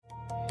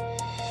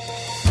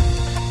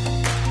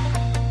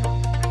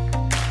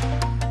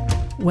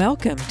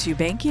Welcome to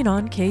Banking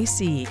on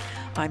KC.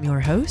 I'm your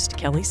host,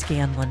 Kelly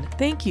Scanlon.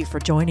 Thank you for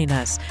joining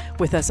us.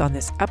 With us on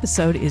this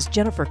episode is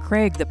Jennifer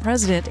Craig, the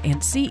president and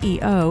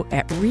CEO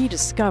at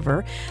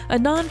ReDiscover, a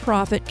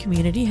nonprofit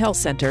community health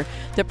center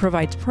that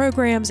provides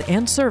programs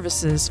and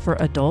services for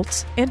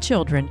adults and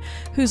children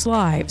whose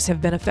lives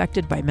have been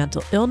affected by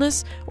mental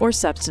illness or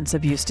substance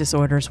abuse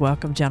disorders.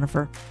 Welcome,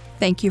 Jennifer.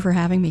 Thank you for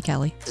having me,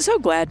 Kelly. So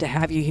glad to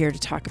have you here to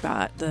talk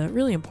about the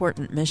really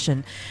important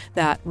mission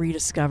that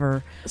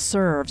ReDiscover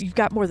serves. You've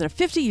got more than a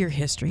 50-year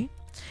history.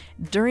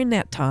 During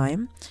that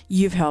time,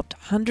 you've helped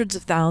hundreds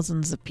of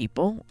thousands of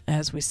people,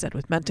 as we said,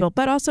 with mental,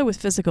 but also with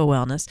physical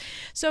wellness.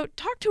 So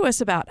talk to us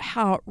about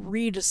how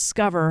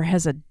ReDiscover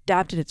has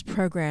adapted its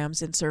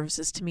programs and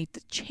services to meet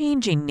the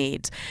changing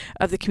needs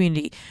of the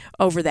community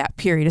over that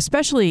period,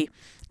 especially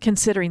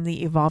considering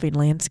the evolving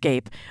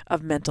landscape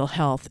of mental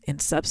health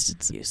and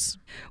substance use.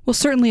 Well,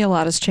 certainly a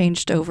lot has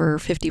changed over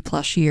 50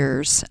 plus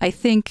years. I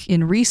think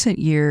in recent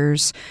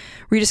years,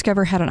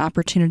 ReDiscover had an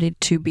opportunity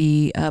to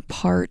be a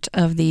part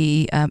of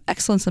the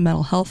Excellence in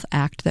Mental Health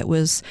Act that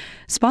was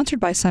sponsored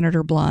by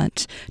Senator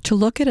Blunt to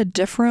look at a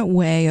different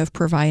way of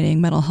providing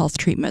mental health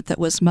treatment that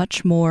was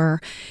much more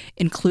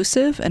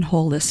inclusive and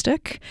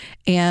holistic.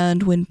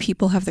 And when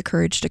people have the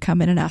courage to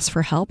come in and ask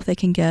for help, they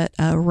can get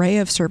an array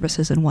of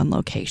services in one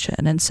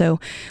location. And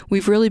so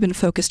we've really been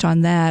focused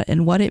on that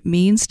and what it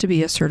means to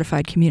be a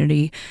certified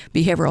community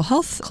behavioral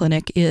health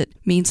clinic. It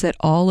means that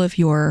all of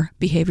your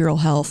behavioral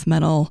health,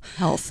 mental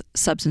health,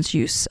 substance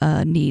use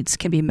needs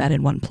can be met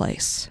in one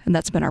place. And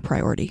that's been our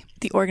priority.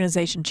 The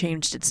organization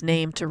changed its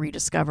name to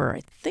ReDiscover,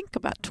 I think,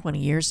 about 20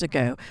 years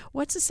ago.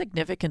 What's the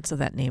significance of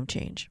that name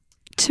change?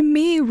 To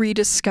me,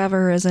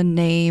 ReDiscover as a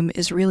name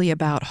is really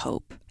about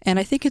hope. And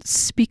I think it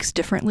speaks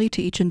differently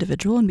to each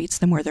individual and meets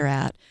them where they're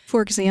at.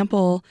 For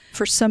example,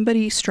 for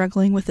somebody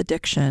struggling with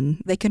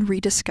addiction, they can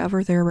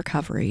rediscover their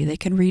recovery. They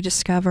can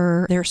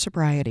rediscover their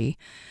sobriety.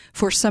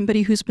 For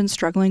somebody who's been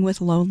struggling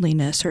with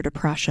loneliness or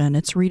depression,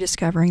 it's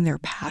rediscovering their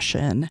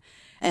passion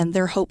and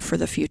their hope for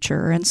the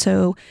future. And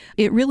so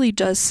it really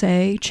does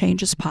say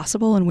change is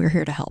possible, and we're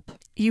here to help.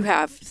 You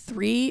have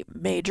three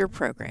major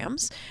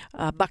programs,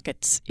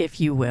 buckets, if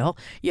you will.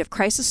 You have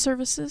crisis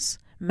services,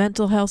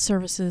 mental health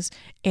services,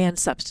 and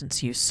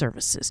substance use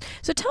services.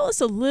 So tell us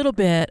a little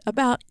bit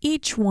about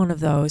each one of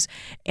those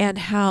and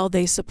how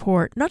they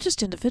support not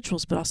just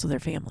individuals, but also their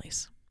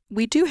families.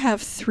 We do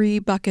have three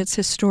buckets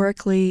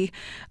historically,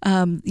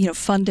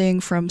 funding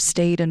from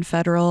state and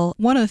federal.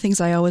 One of the things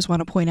I always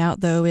want to point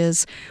out, though,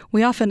 is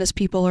we often as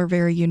people are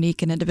very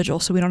unique and individual,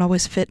 so we don't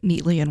always fit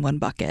neatly in one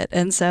bucket.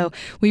 And so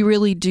we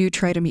really do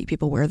try to meet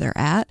people where they're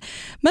at.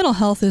 Mental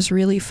health is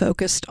really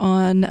focused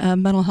on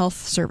mental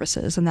health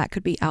services, and that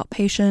could be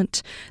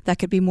outpatient. That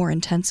could be more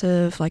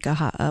intensive, like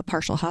a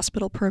partial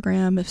hospital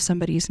program if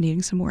somebody's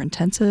needing some more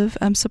intensive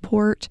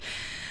support.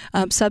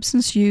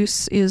 Substance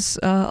use is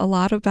a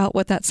lot about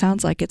what that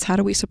sounds like. It's how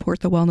do we support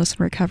the wellness and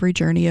recovery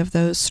journey of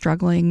those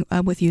struggling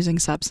with using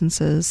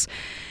substances.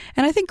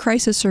 And I think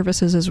crisis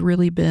services has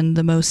really been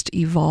the most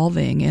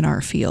evolving in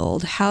our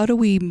field. How do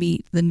we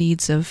meet the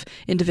needs of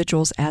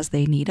individuals as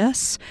they need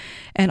us?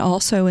 And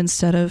also,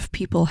 instead of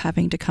people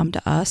having to come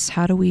to us,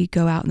 how do we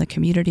go out in the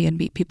community and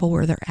meet people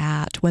where they're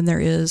at when there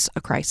is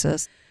a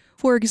crisis?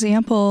 For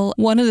example,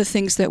 one of the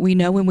things that we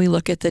know when we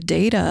look at the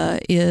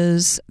data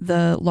is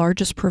the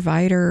largest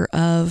provider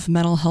of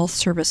mental health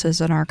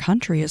services in our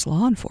country is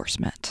law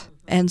enforcement.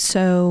 And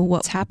so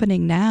what's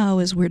happening now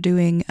is we're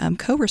doing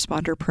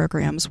co-responder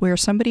programs where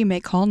somebody may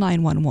call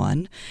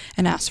 911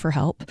 and ask for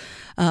help,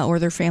 or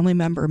their family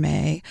member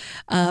may.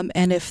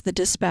 And if the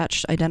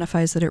dispatch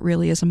identifies that it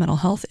really is a mental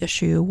health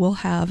issue, we'll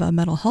have a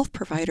mental health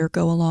provider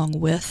go along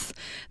with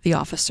the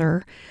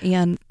officer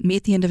and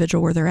meet the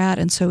individual where they're at.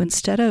 And so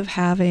instead of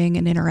having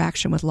an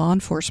interaction with law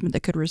enforcement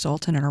that could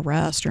result in an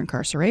arrest or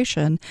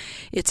incarceration,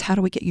 it's how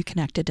do we get you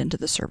connected into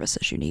the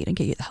services you need and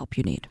get you the help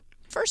you need.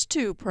 First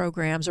two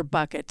programs or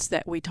buckets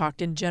that we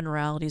talked in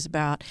generalities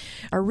about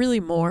are really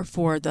more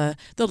for the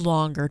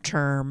longer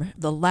term.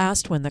 The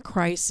last one, the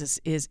crisis,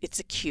 it's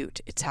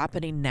acute. It's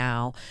happening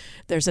now.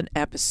 There's an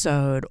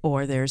episode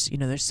or there's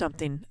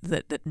something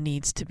that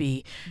needs to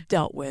be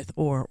dealt with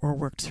or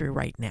worked through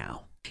right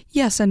now.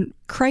 Yes, and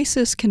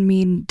crisis can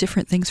mean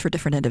different things for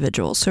different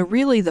individuals. So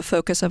really the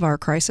focus of our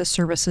crisis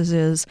services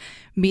is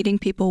meeting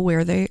people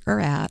where they are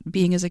at,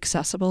 being as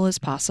accessible as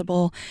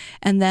possible,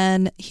 and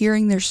then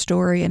hearing their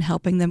story and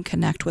helping them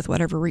connect with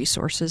whatever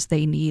resources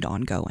they need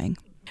ongoing.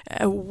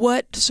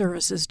 What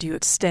services do you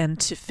extend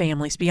to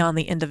families beyond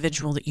the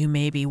individual that you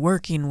may be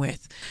working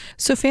with?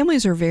 So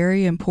families are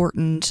very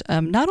important,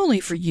 not only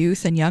for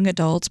youth and young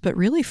adults, but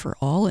really for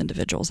all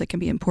individuals. They can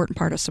be an important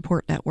part of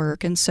support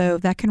network. And so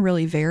that can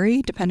really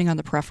vary depending on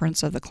the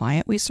preference of the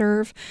client we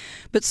serve.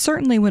 But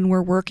certainly when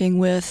we're working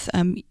with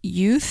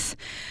youth,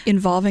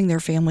 involving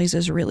their families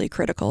is really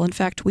critical. In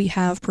fact, we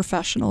have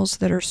professionals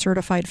that are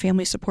certified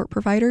family support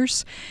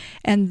providers,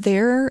 and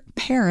their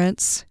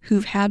parents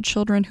who've had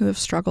children who have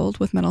struggled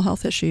with mental mental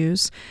health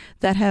issues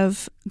that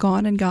have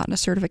gone and gotten a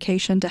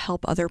certification to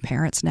help other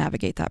parents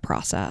navigate that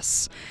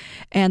process.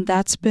 And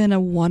that's been a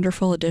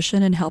wonderful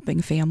addition in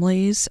helping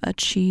families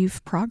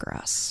achieve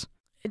progress.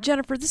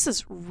 Jennifer, this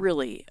is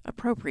really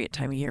appropriate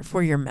time of year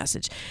for your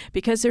message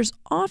because there's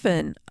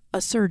often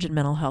a surge in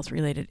mental health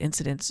related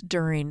incidents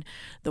during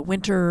the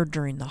winter,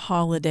 during the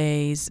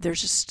holidays.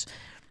 There's just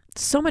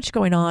so much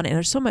going on, and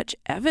there's so much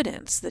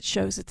evidence that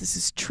shows that this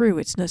is true.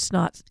 It's just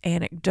not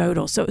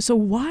anecdotal. So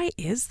why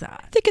is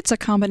that? I think it's a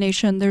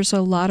combination. There's a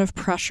lot of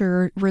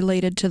pressure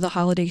related to the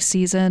holiday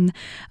season.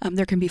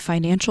 There can be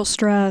financial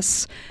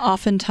stress.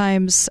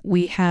 Oftentimes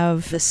we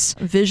have this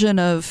vision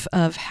of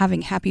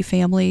having happy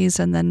families,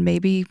 and then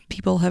maybe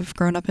people have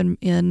grown up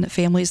in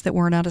families that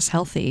were not as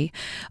healthy.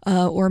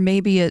 Or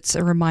maybe it's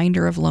a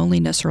reminder of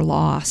loneliness or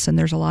loss, and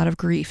there's a lot of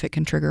grief. It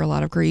can trigger a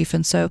lot of grief.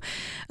 And so,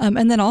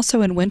 and then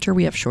also in winter,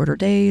 we have shorter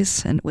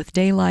days and with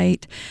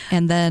daylight.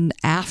 And then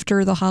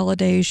after the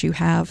holidays, you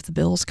have the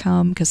bills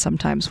come because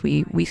sometimes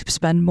we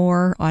spend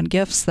more on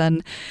gifts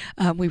than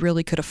we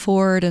really could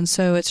afford. And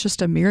so it's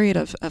just a myriad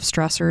of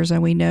stressors.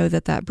 And we know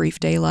that brief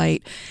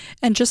daylight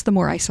and just the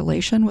more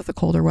isolation with the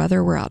colder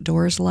weather, we're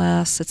outdoors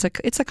less.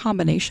 It's a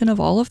combination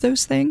of all of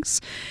those things.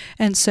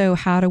 And so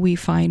how do we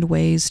find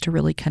ways to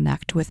really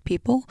connect with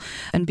people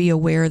and be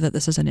aware that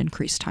this is an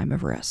increased time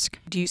of risk?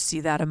 Do you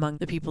see that among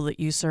the people that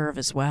you serve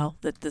as well,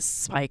 that this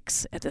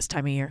spikes at this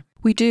time of year?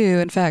 We do.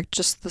 In fact,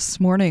 just this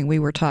morning, we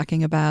were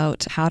talking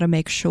about how to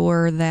make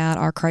sure that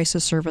our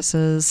crisis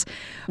services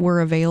were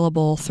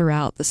available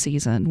throughout the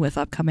season with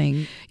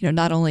upcoming,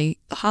 not only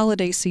the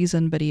holiday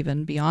season, but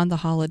even beyond the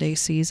holiday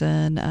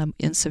season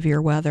in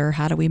severe weather.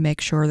 How do we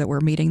make sure that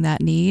we're meeting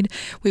that need?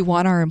 We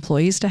want our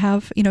employees to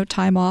have,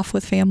 time off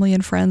with family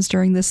and friends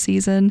during this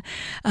season,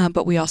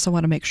 but we also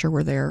want to make sure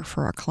we're there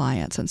for our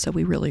clients. And so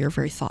we really are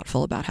very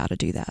thoughtful about how to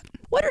do that.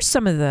 What are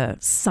some of the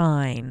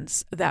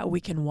signs that we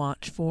can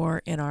watch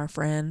for in our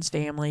friends,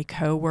 family,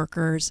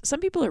 coworkers?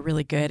 Some people are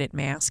really good at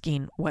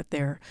masking what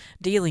they're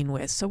dealing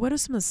with. So what are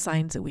some of the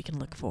signs that we can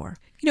look for?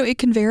 It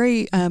can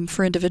vary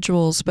for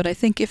individuals, but I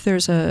think if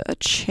there's a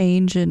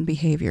change in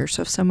behavior,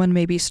 so if someone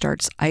maybe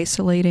starts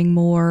isolating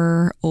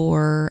more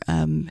or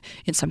in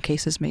some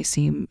cases may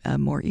seem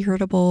more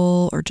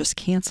irritable or just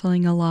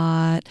canceling a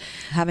lot,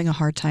 having a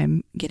hard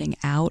time getting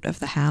out of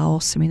the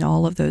house,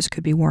 all of those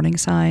could be warning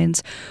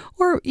signs,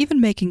 or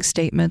even making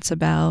statements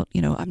about,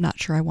 I'm not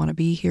sure I want to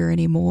be here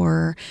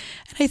anymore.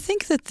 And I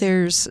think that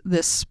there's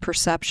this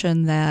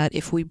perception that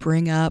if we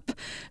bring up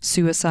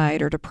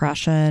suicide or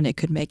depression, it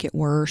could make it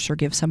worse or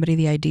give somebody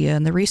the idea,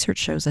 and the research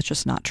shows that's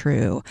just not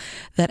true,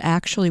 that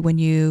actually when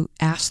you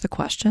ask the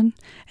question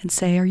and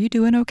say, are you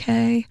doing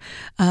okay?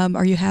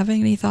 Are you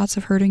having any thoughts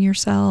of hurting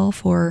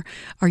yourself, or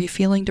are you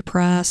feeling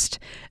depressed?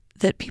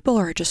 That people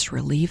are just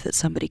relieved that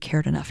somebody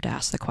cared enough to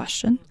ask the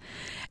question.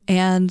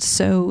 And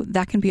so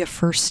that can be a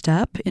first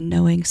step in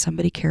knowing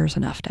somebody cares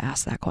enough to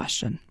ask that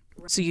question.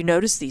 So you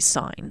notice these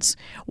signs.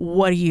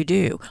 What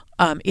do?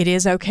 It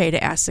is okay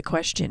to ask the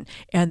question.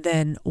 And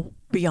then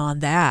beyond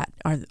that,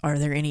 are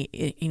there any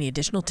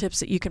additional tips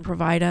that you can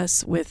provide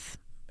us with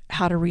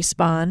how to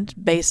respond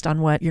based on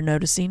what you're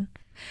noticing?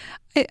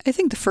 I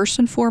think the first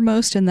and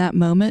foremost in that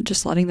moment,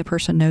 just letting the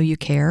person know you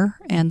care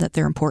and that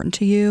they're important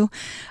to you.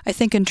 I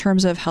think in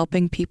terms of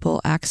helping people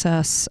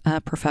access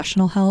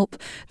professional help,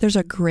 there's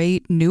a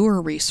great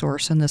newer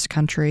resource in this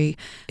country.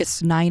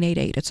 It's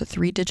 988. It's a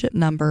 3-digit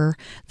number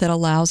that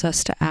allows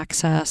us to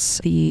access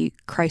the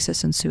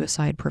Crisis and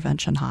Suicide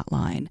Prevention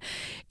Hotline.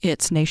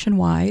 It's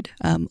nationwide.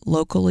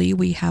 Locally,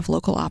 we have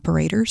local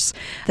operators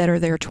that are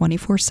there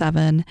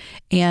 24/7,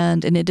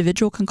 and an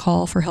individual can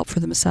call for help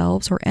for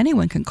themselves, or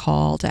anyone can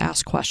call to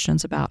ask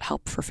questions about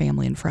help for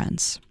family and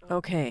friends.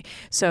 Okay,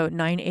 so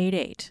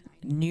 988,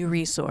 new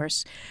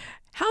resource.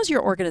 How's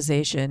your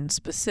organization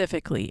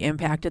specifically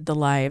impacted the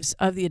lives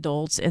of the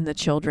adults and the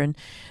children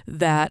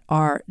that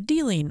are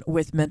dealing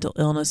with mental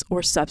illness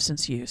or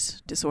substance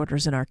use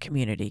disorders in our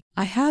community?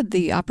 I had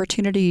the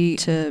opportunity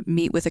to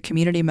meet with a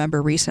community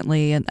member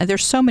recently, and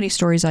there's so many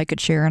stories I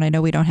could share, and I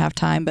know we don't have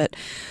time, but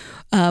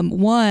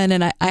one,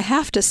 and I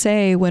have to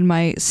say, when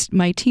my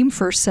team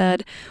first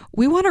said,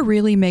 we want to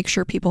really make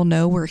sure people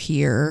know we're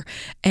here.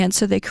 And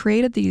so they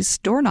created these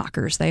door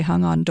knockers they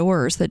hung on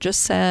doors that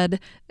just said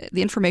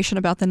the information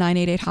about the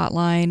 988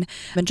 hotline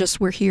and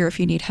just, we're here if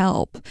you need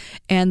help.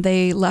 And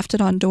they left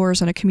it on doors,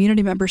 and a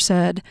community member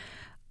said,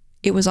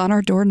 it was on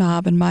our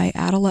doorknob, and my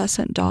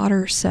adolescent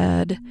daughter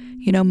said,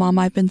 Mom,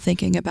 I've been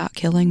thinking about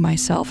killing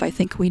myself. I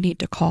think we need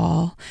to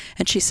call.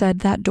 And she said,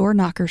 that door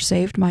knocker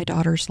saved my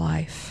daughter's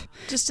life.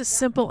 Just a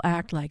simple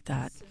act like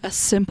that. A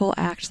simple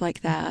act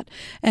like that.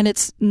 And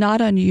it's not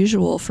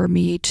unusual for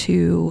me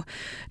to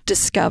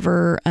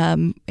discover,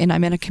 and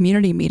I'm in a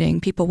community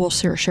meeting, people will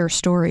share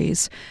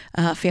stories.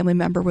 A family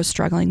member was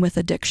struggling with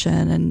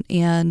addiction,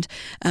 and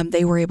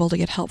they were able to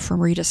get help from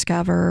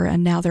ReDiscover,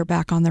 and now they're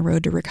back on the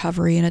road to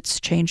recovery, and it's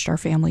changed our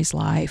family's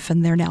life,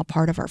 and they're now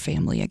part of our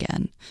family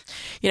again.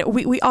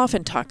 We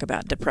often talk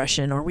about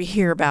depression, or we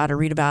hear about or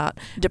read about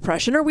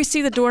depression, or we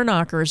see the door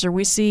knockers, or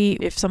we see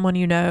if someone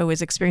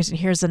is experiencing,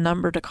 here's a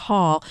number to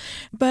call.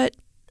 But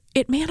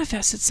it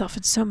manifests itself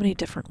in so many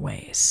different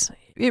ways.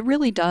 It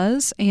really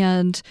does.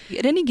 And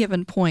at any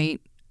given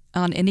point,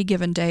 on any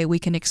given day, we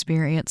can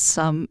experience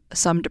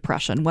some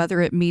depression,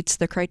 whether it meets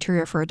the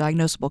criteria for a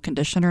diagnosable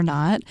condition or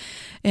not.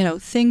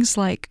 Things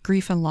like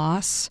grief and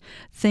loss,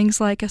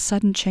 things like a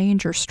sudden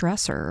change or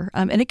stressor,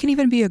 and it can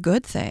even be a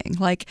good thing,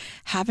 like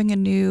having a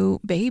new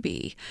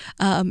baby.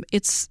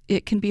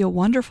 It can be a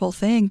wonderful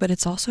thing, but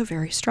it's also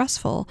very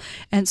stressful,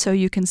 and so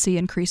you can see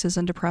increases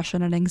in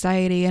depression and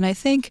anxiety. And I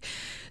think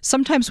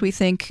sometimes we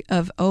think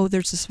of,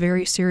 there's this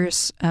very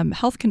serious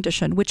health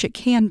condition, which it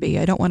can be.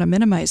 I don't want to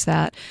minimize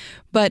that.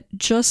 But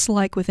just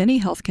like with any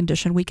health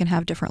condition, we can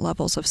have different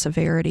levels of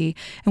severity.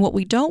 And what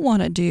we don't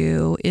want to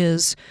do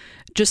is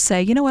just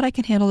say, you know what, I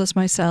can handle this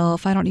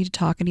myself. I don't need to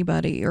talk to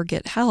anybody or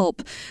get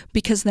help,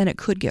 because then it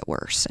could get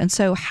worse. And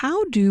so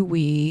how do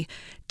we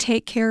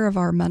take care of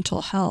our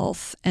mental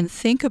health and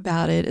think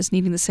about it as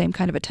needing the same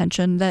kind of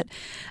attention that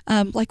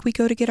like we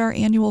go to get our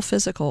annual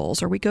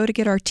physicals or we go to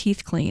get our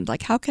teeth cleaned?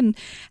 Like how can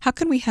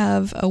we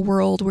have a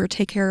world where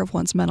take care of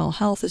one's mental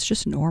health is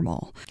just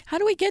normal? How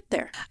do we get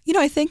there?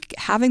 I think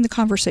having the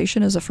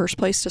conversation is a first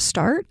place to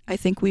start. I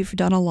think we've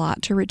done a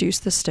lot to reduce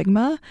the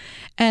stigma.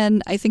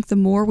 And I think the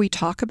more we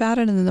talk about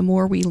it and then the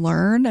more we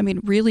learn,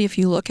 really, if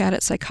you look at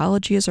it,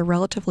 psychology is a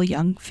relatively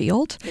young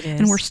field. It is.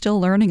 And we're still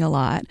learning a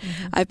lot.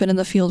 Mm-hmm. I've been in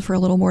the field for a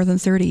little more than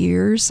 30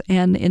 years.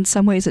 And in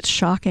some ways, it's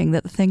shocking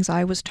that the things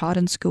I was taught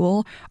in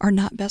school are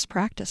not best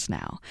practice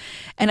now.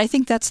 And I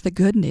think that's the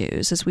good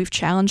news, is we've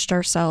challenged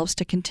ourselves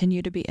to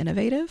continue to be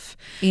innovative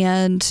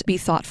and be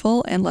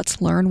thoughtful, and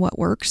let's learn what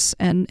works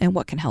and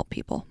what can help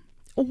people.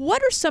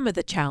 What are some of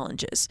the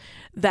challenges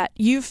that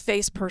you've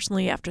faced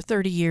personally after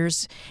 30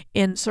 years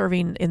in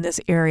serving in this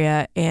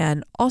area,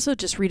 and also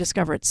just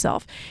ReDiscover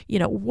itself?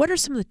 What are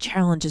some of the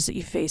challenges that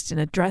you faced in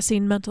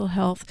addressing mental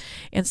health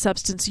and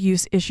substance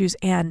use issues,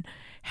 and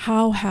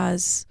how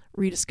has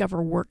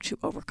ReDiscover worked to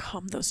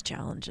overcome those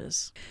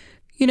challenges?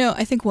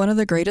 I think one of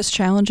the greatest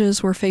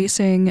challenges we're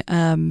facing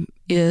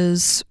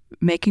is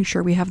making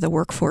sure we have the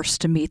workforce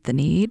to meet the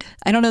need.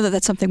 I don't know that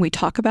that's something we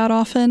talk about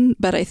often,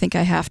 but I think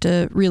I have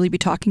to really be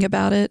talking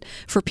about it.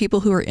 For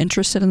people who are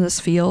interested in this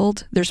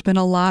field, there's been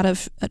a lot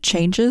of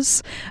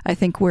changes. I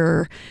think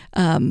we're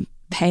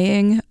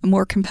paying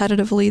more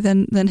competitively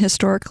than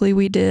historically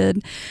we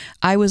did.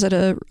 I was at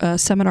a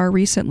seminar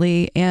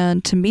recently,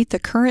 and to meet the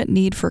current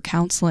need for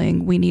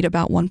counseling, we need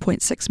about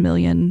 1.6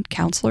 million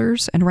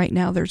counselors, and right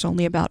now there's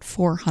only about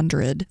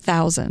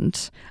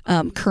 400,000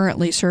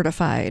 currently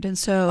certified. And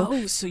so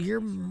you're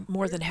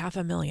more than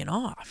 500,000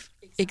 off.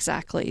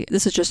 Exactly.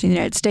 This is just in the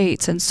United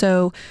States. And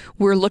so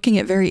we're looking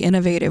at very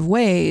innovative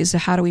ways.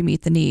 How do we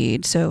meet the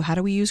need? So how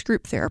do we use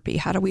group therapy?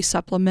 How do we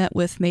supplement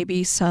with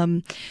maybe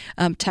some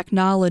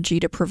technology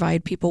to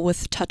provide people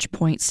with touch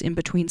points in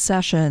between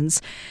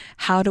sessions?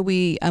 How do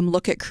we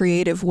look at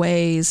creative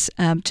ways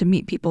to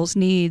meet people's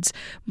needs?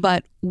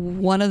 But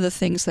one of the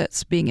things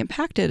that's being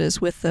impacted is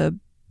with the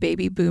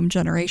baby boom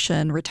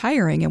generation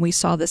retiring, and we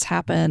saw this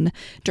happen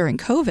during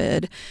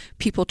COVID,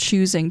 people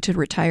choosing to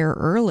retire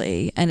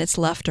early, and it's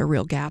left a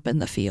real gap in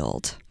the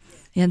field.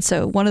 And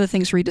so one of the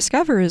things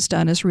ReDiscover has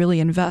done is really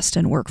invest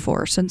in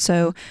workforce. And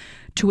so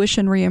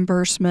tuition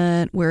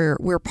reimbursement,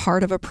 we're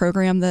part of a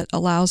program that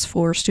allows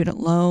for student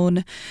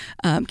loan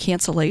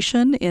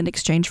cancellation in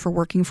exchange for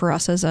working for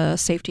us as a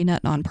safety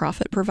net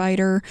nonprofit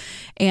provider.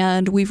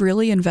 And we've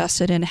really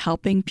invested in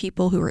helping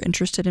people who are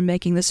interested in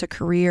making this a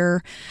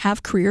career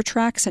have career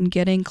tracks and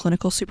getting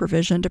clinical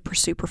supervision to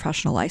pursue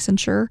professional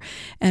licensure,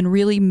 and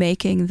really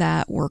making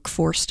that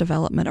workforce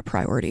development a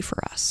priority for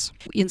us.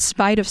 In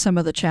spite of some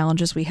of the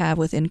challenges we have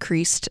with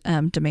increased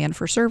demand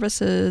for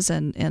services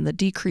and the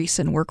decrease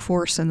in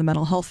workforce in the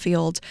mental health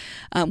field,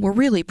 we're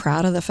really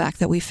proud of the fact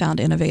that we found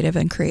innovative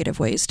and creative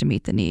ways to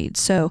meet the needs.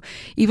 So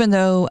even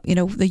though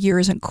the year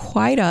isn't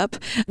quite up,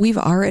 we've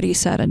already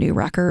set a new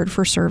record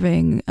for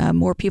serving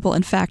more people.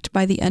 In fact,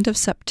 by the end of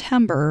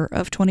September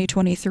of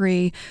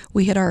 2023,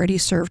 we had already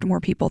served more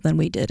people than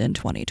we did in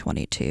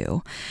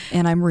 2022.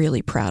 And I'm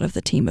really proud of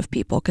the team of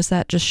people, because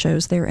that just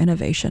shows their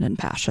innovation and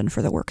passion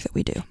for the work that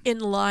we do. In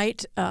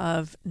light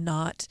of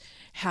not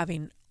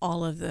having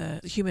all of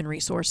the human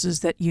resources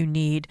that you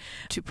need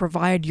to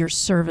provide your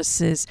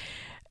services,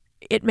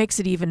 it makes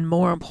it even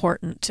more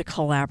important to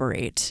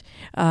collaborate.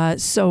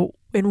 So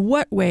in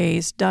what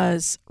ways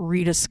does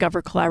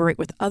ReDiscover collaborate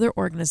with other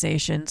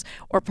organizations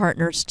or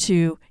partners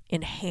to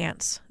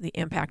enhance the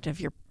impact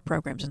of your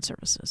programs and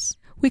services?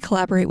 We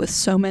collaborate with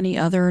so many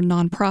other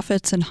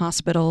nonprofits and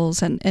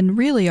hospitals, and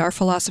really our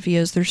philosophy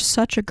is there's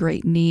such a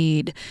great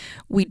need.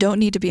 We don't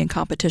need to be in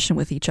competition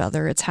with each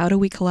other. It's how do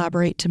we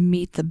collaborate to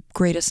meet the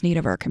greatest need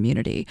of our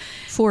community.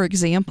 For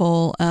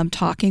example,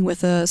 talking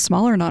with a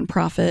smaller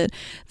nonprofit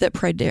that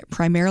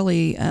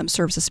primarily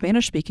serves a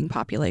Spanish-speaking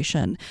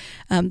population,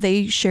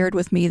 they shared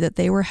with me that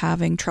they were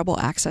having trouble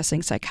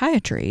accessing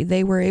psychiatry.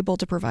 They were able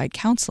to provide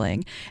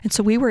counseling, and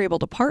so we were able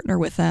to partner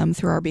with them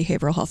through our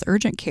behavioral health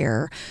urgent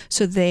care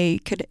so they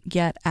could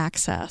get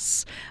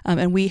access.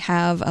 And we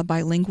have a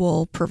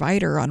bilingual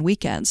provider on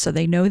weekends, so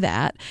they know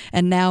that,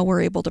 and now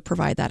we're able to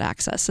provide that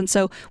access. And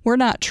so we're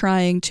not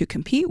trying to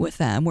compete with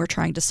them. We're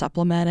trying to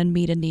supplement and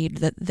meet a need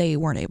that they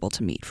weren't able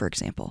to meet, for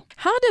example.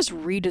 How does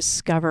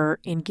ReDiscover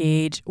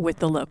engage with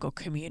the local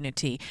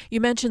community?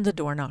 You mentioned the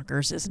door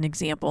knockers as an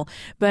example,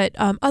 but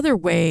other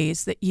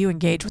ways that you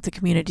engage with the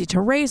community to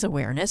raise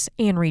awareness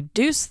and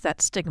reduce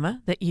that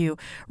stigma that you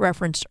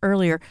referenced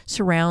earlier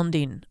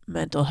surrounding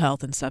mental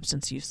health and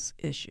substance use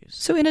issues.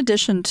 So in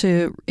addition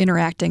to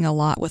interacting a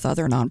lot with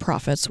other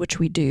nonprofits, which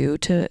we do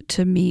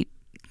to meet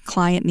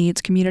client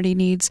needs, community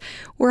needs,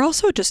 we're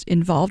also just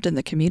involved in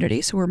the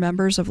community. So we're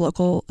members of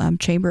local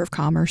Chamber of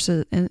Commerce.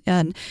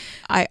 And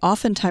I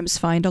oftentimes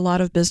find a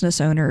lot of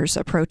business owners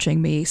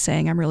approaching me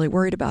saying, I'm really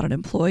worried about an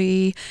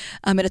employee.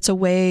 And it's a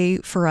way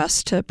for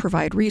us to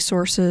provide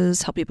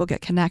resources, help people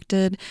get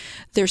connected.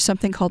 There's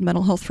something called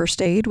mental health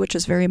first aid, which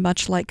is very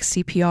much like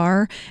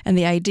CPR. And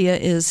the idea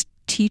is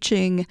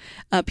teaching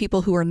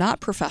people who are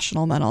not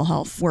professional mental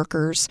health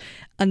workers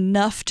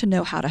enough to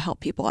know how to help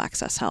people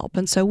access help.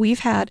 And so we've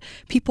had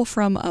people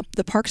from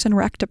the Parks and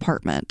Rec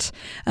department,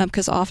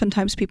 because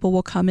oftentimes people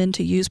will come in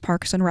to use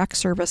Parks and Rec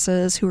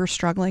services who are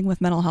struggling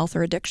with mental health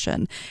or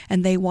addiction,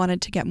 and they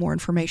wanted to get more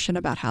information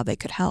about how they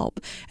could help.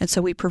 And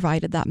so we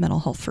provided that mental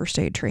health first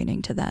aid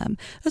training to them.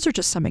 Those are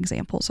just some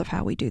examples of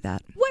how we do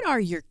that. What are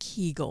your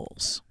key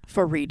goals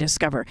for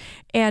ReDiscover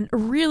and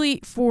really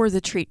for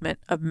the treatment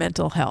of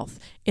mental health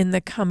in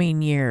the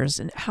coming years?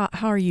 And how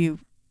are you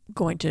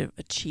going to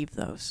achieve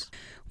those?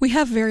 We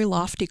have very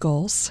lofty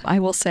goals. I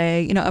will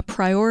say, a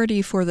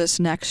priority for this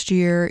next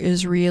year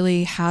is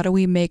really how do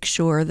we make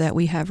sure that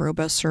we have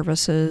robust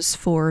services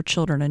for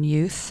children and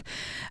youth.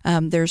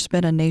 There's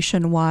been a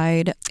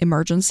nationwide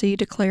emergency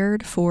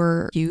declared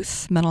for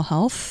youth mental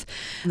health.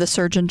 The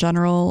Surgeon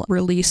General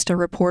released a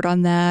report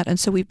on that. And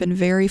so we've been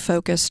very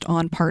focused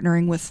on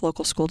partnering with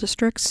local school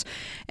districts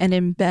and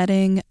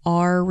embedding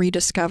our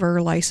ReDiscover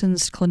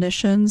licensed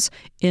clinicians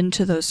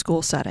into those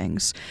school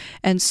settings.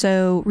 And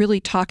so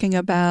really talking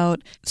about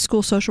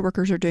school social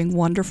workers are doing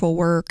wonderful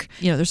work.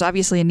 There's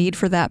obviously a need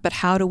for that, but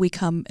how do we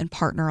come and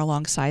partner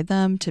alongside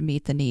them to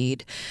meet the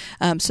need?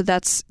 So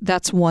that's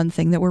one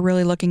thing that we're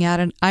really looking at.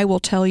 And I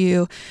will tell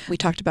you, we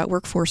talked about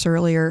workforce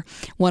earlier.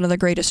 One of the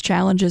greatest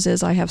challenges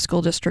is I have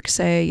school districts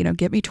say,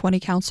 get me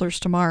 20 counselors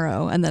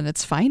tomorrow, and then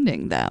it's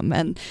finding them.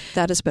 And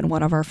that has been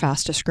one of our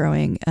fastest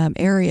growing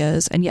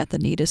areas, and yet the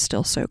need is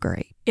still so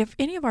great. If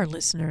any of our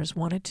listeners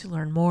wanted to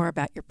learn more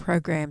about your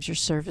programs, your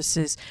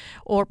services,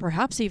 or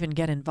perhaps even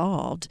get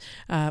involved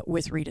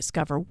with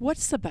ReDiscover,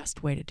 what's the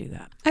best way to do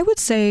that? I would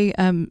say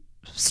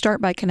start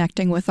by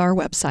connecting with our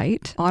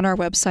website. On our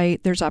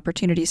website, there's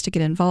opportunities to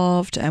get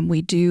involved, and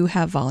we do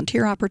have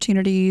volunteer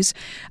opportunities,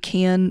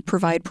 can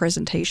provide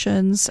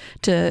presentations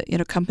to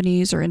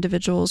companies or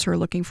individuals who are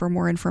looking for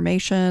more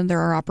information. There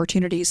are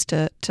opportunities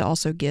to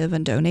also give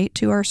and donate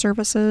to our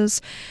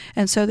services.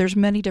 And so there's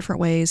many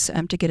different ways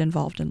to get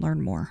involved and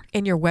learn more.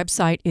 And your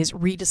website is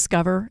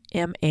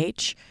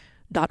ReDiscoverMH.org?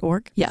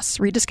 Yes,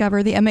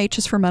 ReDiscover. The MH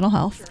is for mental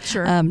health.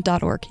 Sure.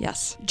 .org,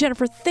 yes.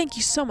 Jennifer, thank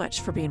you so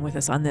much for being with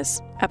us on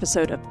this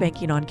episode of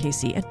Banking on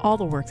KC and all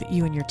the work that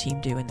you and your team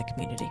do in the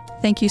community.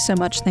 Thank you so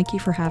much. Thank you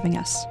for having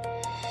us.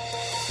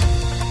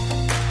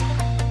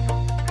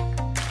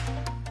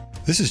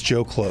 This is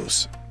Joe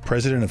Close,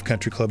 president of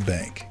Country Club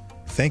Bank.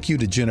 Thank you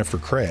to Jennifer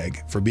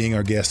Craig for being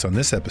our guest on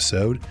this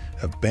episode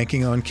of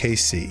Banking on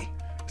KC.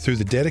 Through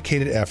the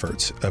dedicated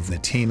efforts of the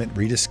team at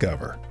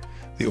ReDiscover,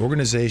 the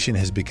organization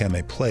has become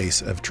a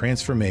place of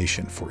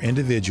transformation for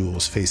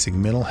individuals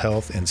facing mental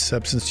health and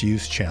substance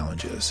use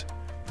challenges.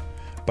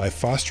 By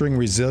fostering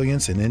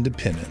resilience and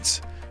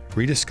independence,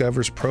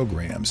 ReDiscover's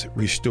programs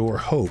restore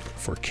hope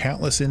for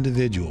countless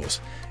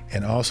individuals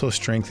and also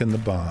strengthen the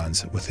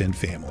bonds within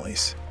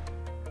families.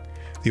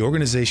 The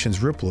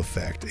organization's ripple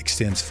effect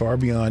extends far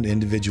beyond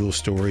individual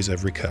stories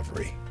of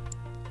recovery.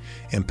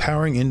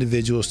 Empowering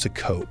individuals to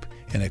cope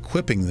and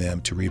equipping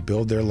them to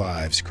rebuild their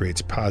lives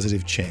creates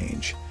positive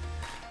change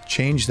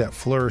that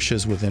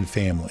flourishes within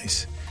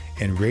families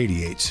and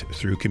radiates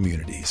through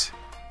communities.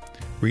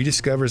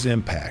 ReDiscover's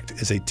impact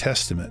is a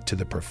testament to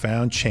the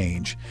profound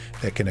change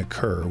that can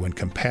occur when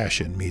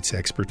compassion meets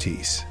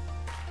expertise.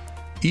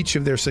 Each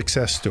of their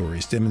success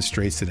stories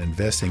demonstrates that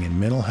investing in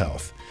mental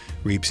health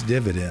reaps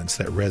dividends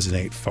that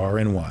resonate far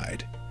and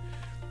wide.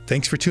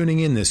 Thanks for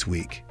tuning in this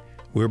week.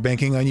 We're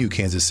banking on you,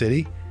 Kansas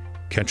City.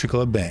 Country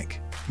Club Bank,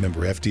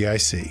 member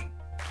FDIC.